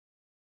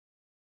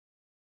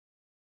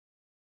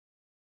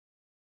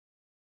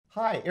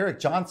Hi, Eric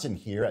Johnson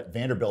here at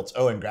Vanderbilt's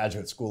Owen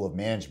Graduate School of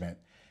Management,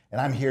 and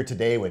I'm here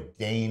today with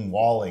Dayne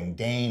Walling.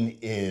 Dayne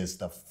is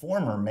the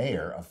former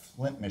mayor of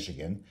Flint,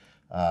 Michigan,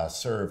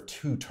 served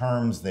 2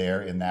 terms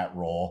there in that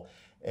role,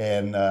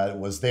 and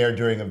was there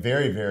during a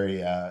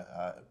very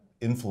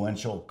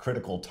influential,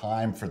 critical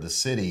time for the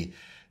city,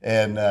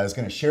 and is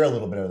going to share a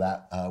little bit of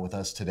that with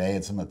us today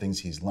and some of the things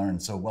he's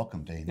learned. So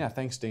welcome, Dayne. Yeah,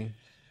 thanks, Dean.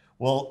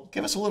 Well,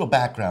 give us a little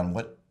background.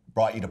 What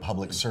brought you to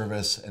public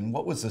service, and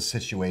what was the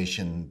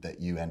situation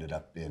that you ended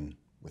up in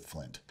with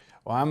Flint?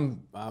 Well,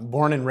 I'm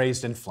born and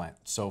raised in Flint,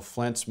 so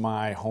Flint's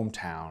my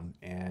hometown,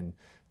 and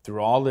through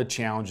all the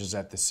challenges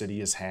that the city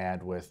has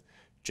had with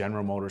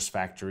General Motors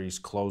factories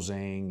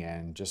closing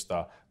and just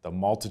the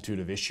multitude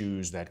of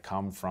issues that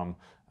come from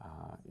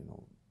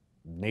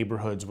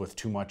neighborhoods with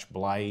too much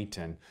blight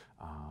and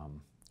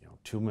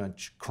too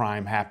much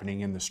crime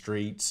happening in the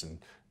streets and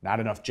not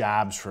enough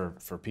jobs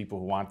for people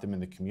who want them in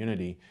the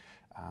community,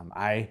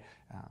 I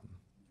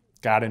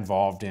got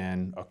involved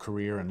in a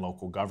career in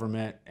local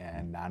government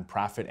and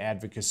nonprofit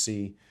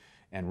advocacy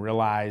and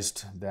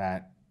realized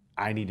that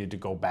I needed to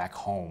go back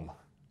home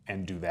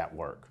and do that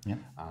work. Yeah.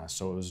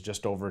 So it was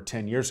just over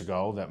 10 years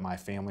ago that my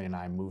family and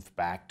I moved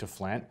back to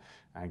Flint.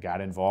 I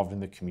got involved in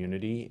the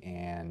community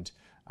and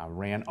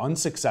ran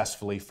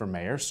unsuccessfully for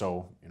mayor.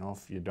 So,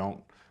 if you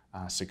don't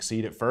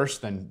succeed at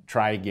first, then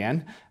try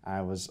again.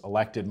 I was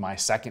elected my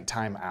second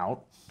time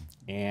out,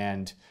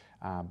 and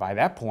by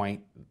that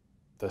point,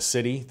 the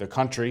city, the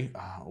country,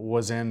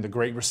 was in the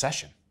Great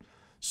Recession.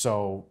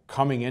 So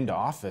coming into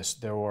office,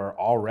 there were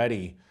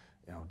already,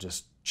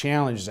 just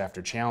challenges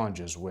after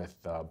challenges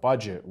with the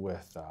budget,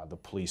 with the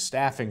police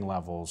staffing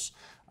levels,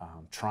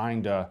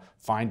 trying to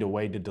find a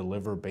way to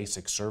deliver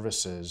basic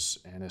services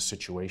in a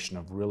situation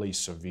of really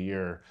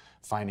severe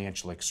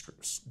financial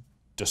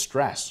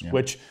distress, Yeah.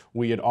 which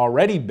we had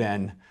already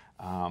been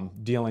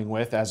dealing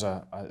with as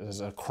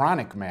a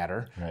chronic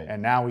matter, Right.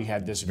 and now we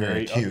had this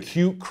very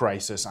acute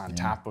crisis on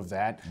top of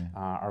that. Yeah.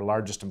 Our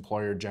largest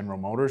employer, General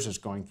Motors, is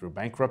going through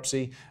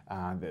bankruptcy.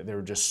 There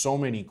were just so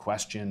many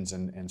questions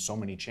and so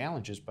many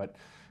challenges, but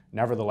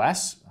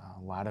nevertheless,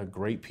 a lot of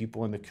great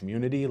people in the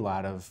community, a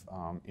lot of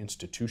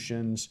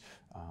institutions,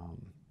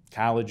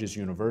 colleges,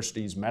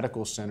 universities,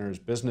 medical centers,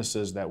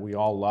 businesses that we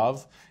all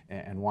love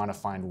and want to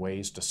find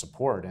ways to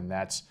support, and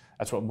that's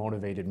what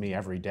motivated me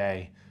every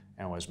day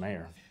and was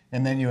mayor.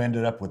 And then you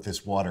ended up with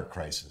this water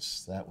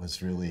crisis. That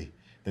was really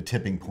the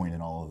tipping point in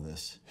all of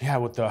this. Yeah,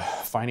 with the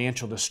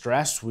financial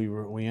distress,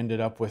 we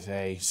ended up with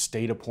a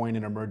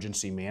state-appointed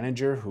emergency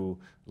manager who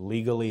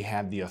legally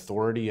had the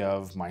authority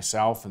of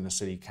myself and the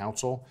city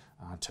council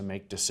to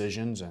make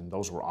decisions, and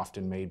those were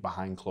often made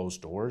behind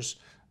closed doors.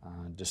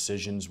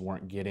 Decisions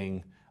weren't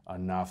getting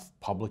enough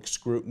public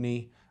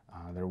scrutiny.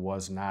 There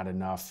was not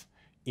enough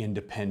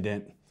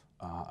independent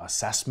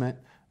assessment.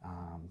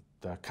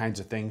 The kinds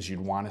of things you'd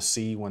want to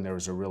see when there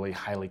was a really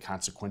highly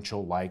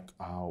consequential, like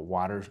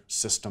water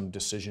system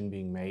decision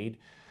being made.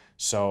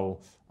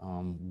 So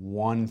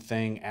one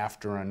thing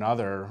after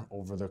another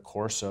over the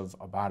course of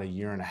about a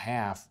year and a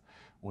half,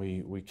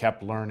 we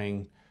kept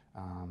learning,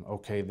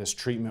 okay, this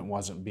treatment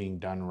wasn't being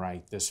done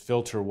right, this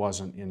filter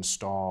wasn't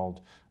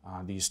installed,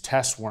 these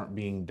tests weren't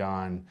being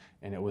done,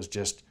 and it was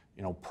just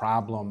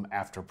problem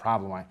after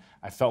problem.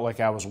 I felt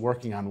like I was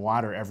working on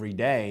water every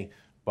day,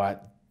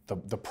 but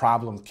the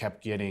problem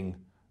kept getting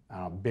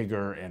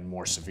bigger and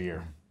more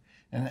severe.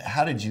 And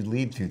how did you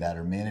lead through that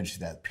or manage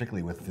that,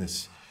 particularly with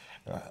this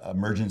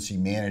emergency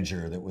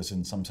manager that was,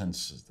 in some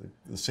sense,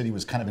 the city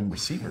was kind of in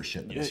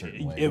receivership in a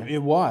certain way?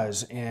 It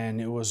was, and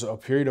it was a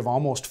period of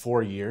almost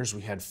 4 years.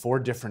 We had 4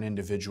 different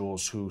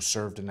individuals who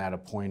served in that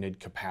appointed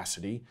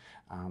capacity.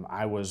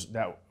 I was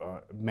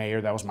mayor.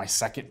 That was my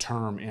second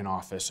term in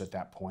office at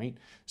that point.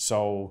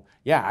 So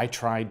yeah, I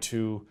tried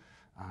to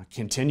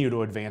continue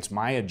to advance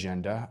my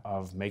agenda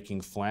of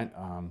making Flint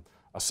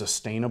a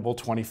sustainable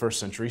 21st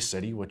century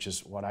city, which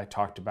is what I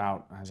talked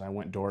about as I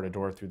went door to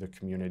door through the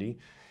community.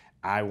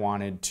 I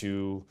wanted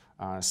to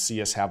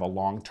see us have a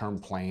long-term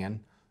plan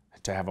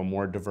to have a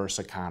more diverse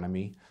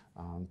economy,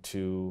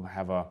 to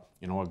have a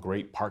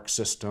great park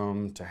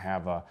system, to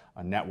have a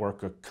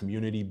network of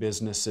community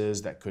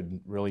businesses that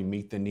could really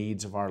meet the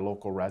needs of our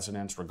local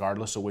residents,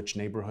 regardless of which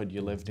neighborhood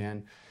you lived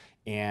in.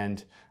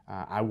 And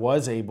I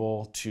was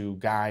able to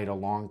guide a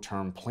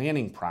long-term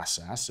planning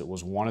process. It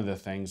was one of the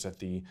things that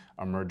the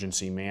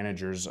emergency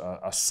managers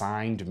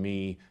assigned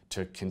me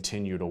to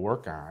continue to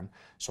work on.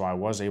 So I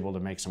was able to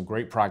make some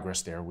great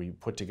progress there. We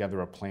put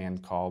together a plan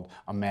called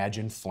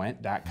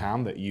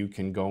imagineflint.com that you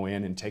can go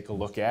in and take a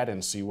look at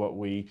and see what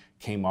we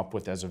came up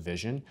with as a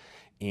vision.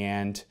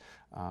 And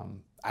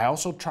I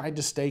also tried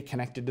to stay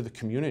connected to the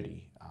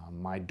community.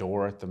 My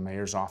door at the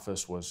mayor's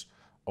office was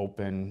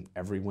open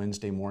every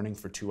Wednesday morning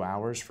for 2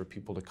 hours for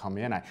people to come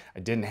in. I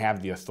didn't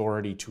have the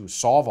authority to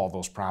solve all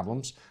those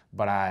problems,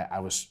 but I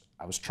was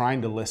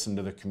trying to listen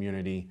to the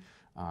community,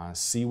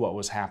 see what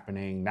was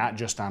happening, not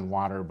just on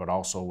water, but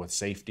also with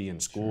safety in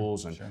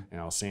schools and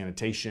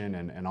sanitation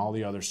and all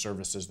the other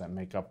services that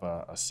make up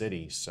a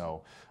city.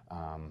 So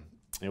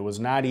it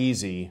was not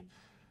easy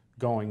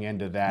going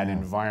into that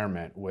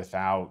environment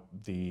without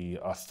the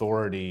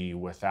authority,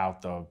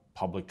 without the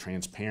public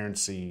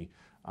transparency,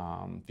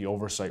 the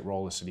oversight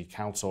role of City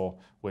Council,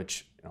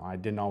 which I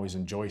didn't always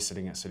enjoy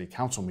sitting at City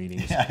Council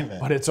meetings,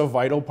 but it's a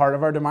vital part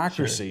of our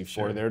democracy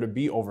for there to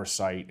be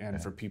oversight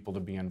and for people to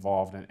be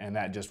involved, and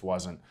that just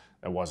wasn't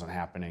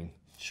happening.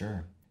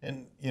 Sure.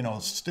 And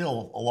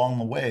still along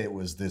the way, it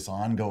was this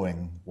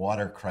ongoing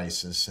water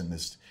crisis and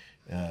this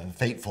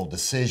fateful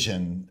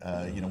decision.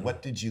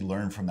 What did you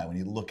learn from that when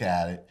you look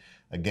at it?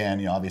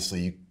 Again,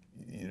 obviously,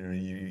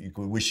 you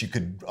wish you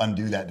could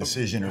undo that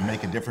decision or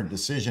make a different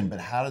decision, but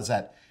how does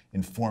that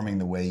informing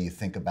the way you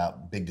think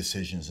about big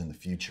decisions in the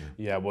future?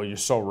 Yeah, well, you're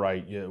so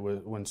right.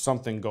 When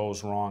something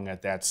goes wrong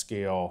at that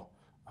scale,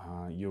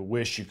 you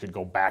wish you could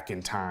go back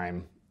in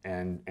time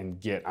and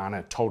get on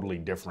a totally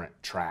different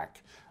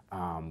track.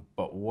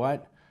 But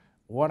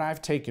what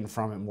I've taken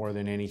from it more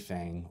than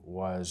anything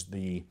was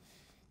the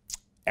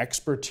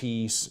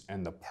expertise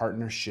and the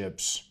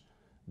partnerships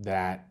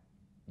that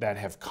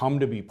have come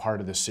to be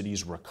part of the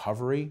city's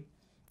recovery.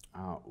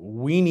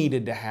 We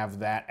needed to have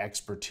that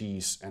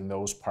expertise and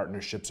those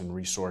partnerships and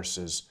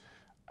resources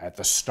at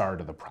the start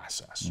of the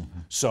process.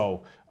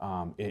 So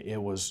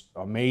it was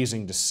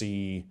amazing to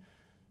see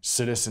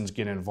citizens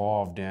get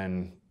involved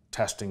in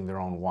testing their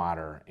own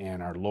water,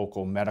 and our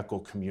local medical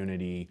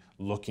community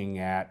looking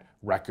at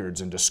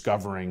records and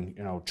discovering,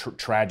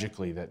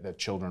 tragically that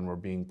children were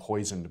being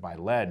poisoned by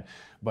lead.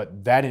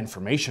 But that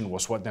information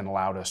was what then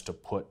allowed us to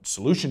put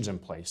solutions in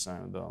place.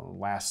 The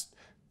last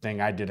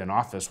thing I did in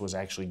office was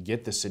actually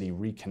get the city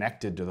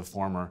reconnected to the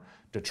former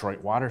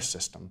Detroit water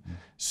system.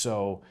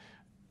 So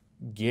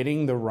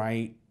getting the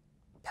right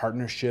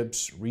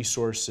partnerships,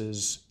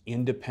 resources,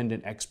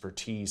 independent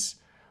expertise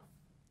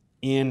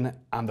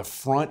on the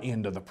front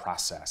end of the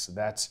process.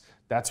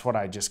 That's what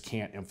I just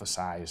can't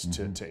emphasize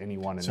to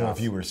anyone enough. So if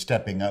you were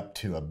stepping up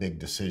to a big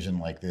decision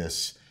like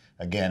this,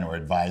 again, or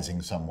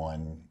advising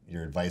someone,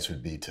 your advice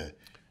would be to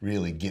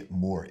really get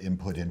more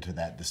input into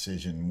that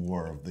decision,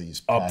 more of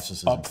these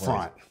processes up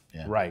front,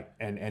 right?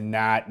 And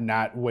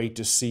not wait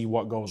to see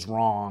what goes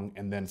wrong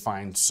and then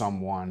find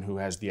someone who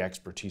has the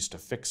expertise to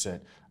fix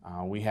it.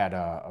 We had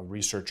a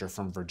researcher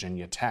from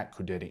Virginia Tech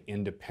who did an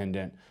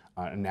independent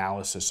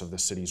analysis of the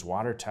city's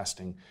water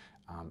testing.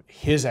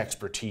 His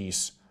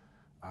expertise,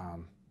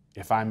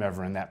 if I'm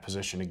ever in that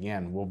position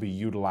again, will be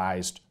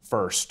utilized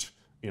first,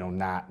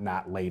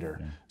 not later.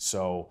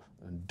 So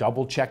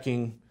double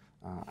checking.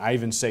 I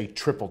even say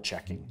triple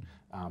checking,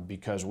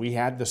 because we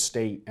had the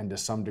state and to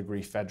some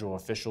degree federal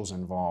officials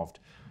involved,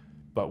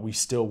 but we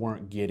still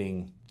weren't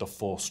getting the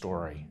full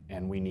story,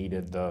 and we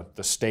needed the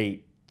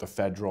state, the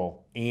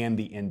federal, and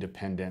the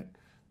independent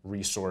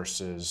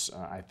resources.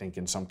 I think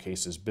in some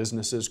cases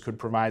businesses could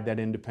provide that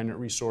independent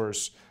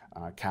resource,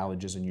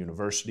 colleges and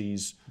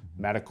universities,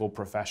 medical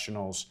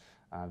professionals.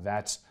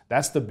 That's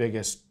the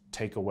biggest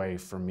takeaway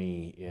for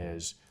me,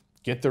 is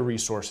get the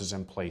resources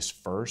in place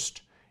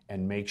first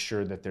and make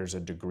sure that there's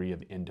a degree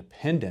of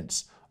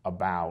independence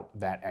about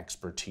that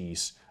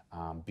expertise,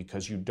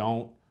 because you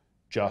don't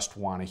just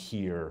want to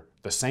hear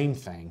the same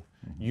thing.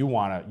 You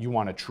want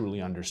to truly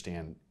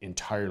understand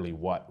entirely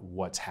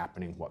what's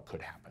happening, what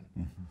could happen.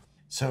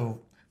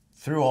 So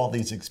through all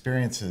these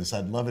experiences,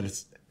 I'd love it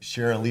to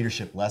share a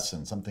leadership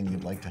lesson, something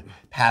you'd like to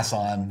pass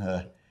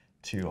on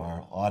to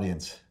our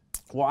audience.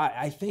 Well,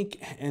 I think,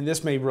 and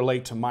this may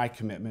relate to my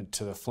commitment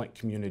to the Flint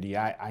community,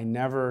 I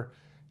never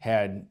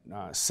had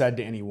said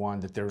to anyone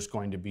that there was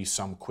going to be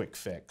some quick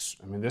fix.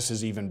 I mean, this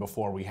is even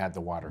before we had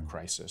the water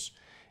crisis.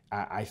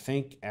 I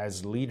think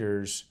as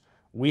leaders,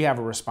 we have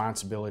a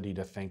responsibility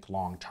to think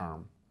long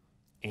term,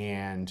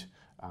 and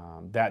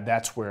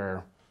that's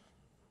where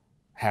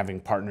having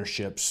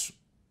partnerships,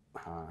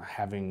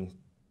 having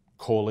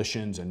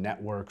coalitions and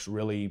networks,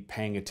 really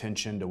paying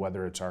attention to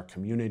whether it's our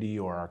community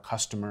or our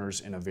customers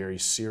in a very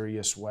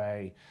serious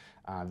way.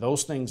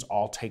 Those things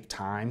all take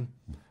time.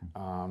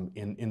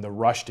 In the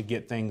rush to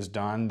get things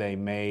done, they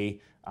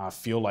may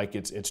feel like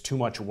it's too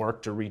much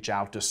work to reach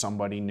out to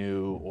somebody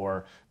new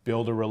or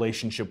build a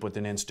relationship with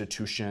an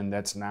institution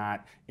that's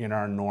not in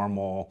our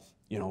normal,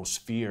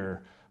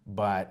 sphere.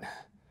 But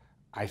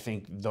I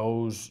think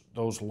those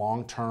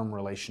long-term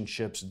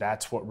relationships,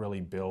 that's what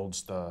really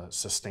builds the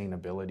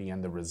sustainability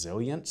and the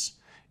resilience.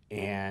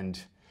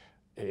 And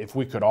if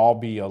we could all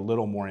be a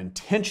little more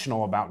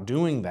intentional about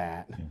doing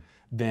that,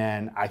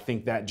 then I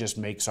think that just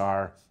makes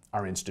our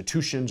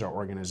institutions, our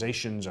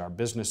organizations, our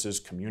businesses,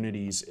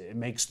 communities, it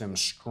makes them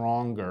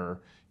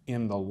stronger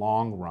in the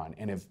long run.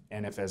 And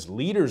if as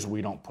leaders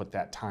we don't put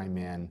that time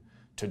in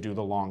to do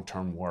the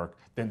long-term work,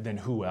 then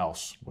who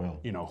else will?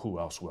 Who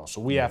else will?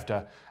 So we have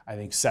to, I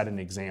think, set an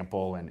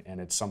example,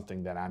 and it's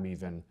something that I'm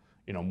even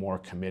more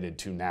committed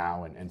to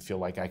now, and feel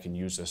like I can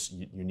use this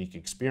unique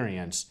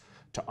experience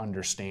to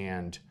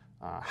understand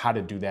how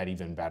to do that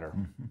even better.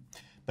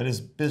 But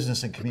as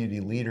business and community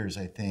leaders,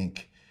 I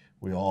think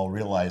we all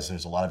realize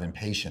there's a lot of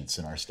impatience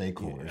in our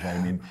stakeholders, right?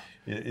 I mean,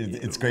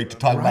 it's great to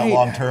talk about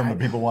long term, but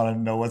people want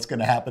to know what's going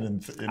to happen in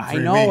 3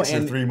 weeks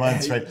or 3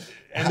 months, right?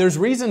 And there's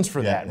reasons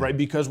for that, right?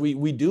 Because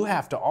we do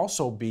have to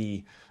also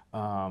be,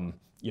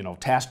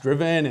 task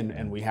driven,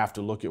 and we have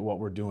to look at what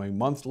we're doing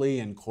monthly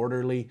and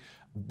quarterly,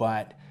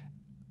 but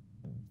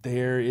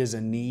there is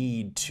a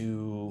need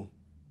to,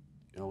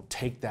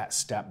 take that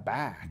step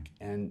back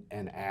and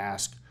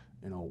ask,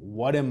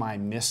 what am I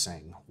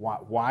missing?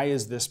 Why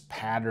is this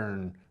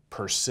pattern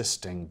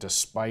persisting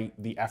despite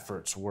the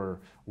efforts we're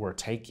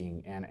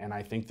taking? And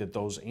I think that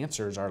those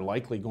answers are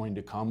likely going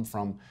to come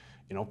from,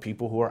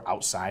 people who are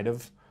outside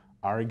of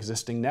our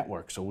existing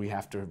network. So we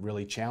have to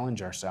really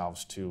challenge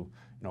ourselves to,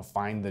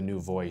 find the new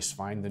voice,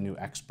 find the new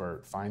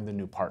expert, find the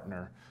new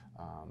partner.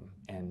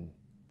 And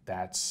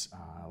that's,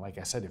 like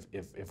I said,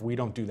 if we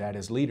don't do that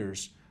as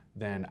leaders,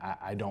 then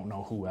I don't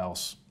know who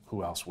else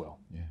will.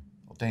 Yeah.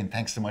 Well, Dayne,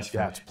 thanks so much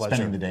for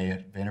spending the day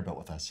at Vanderbilt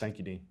with us. Thank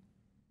you, Dean.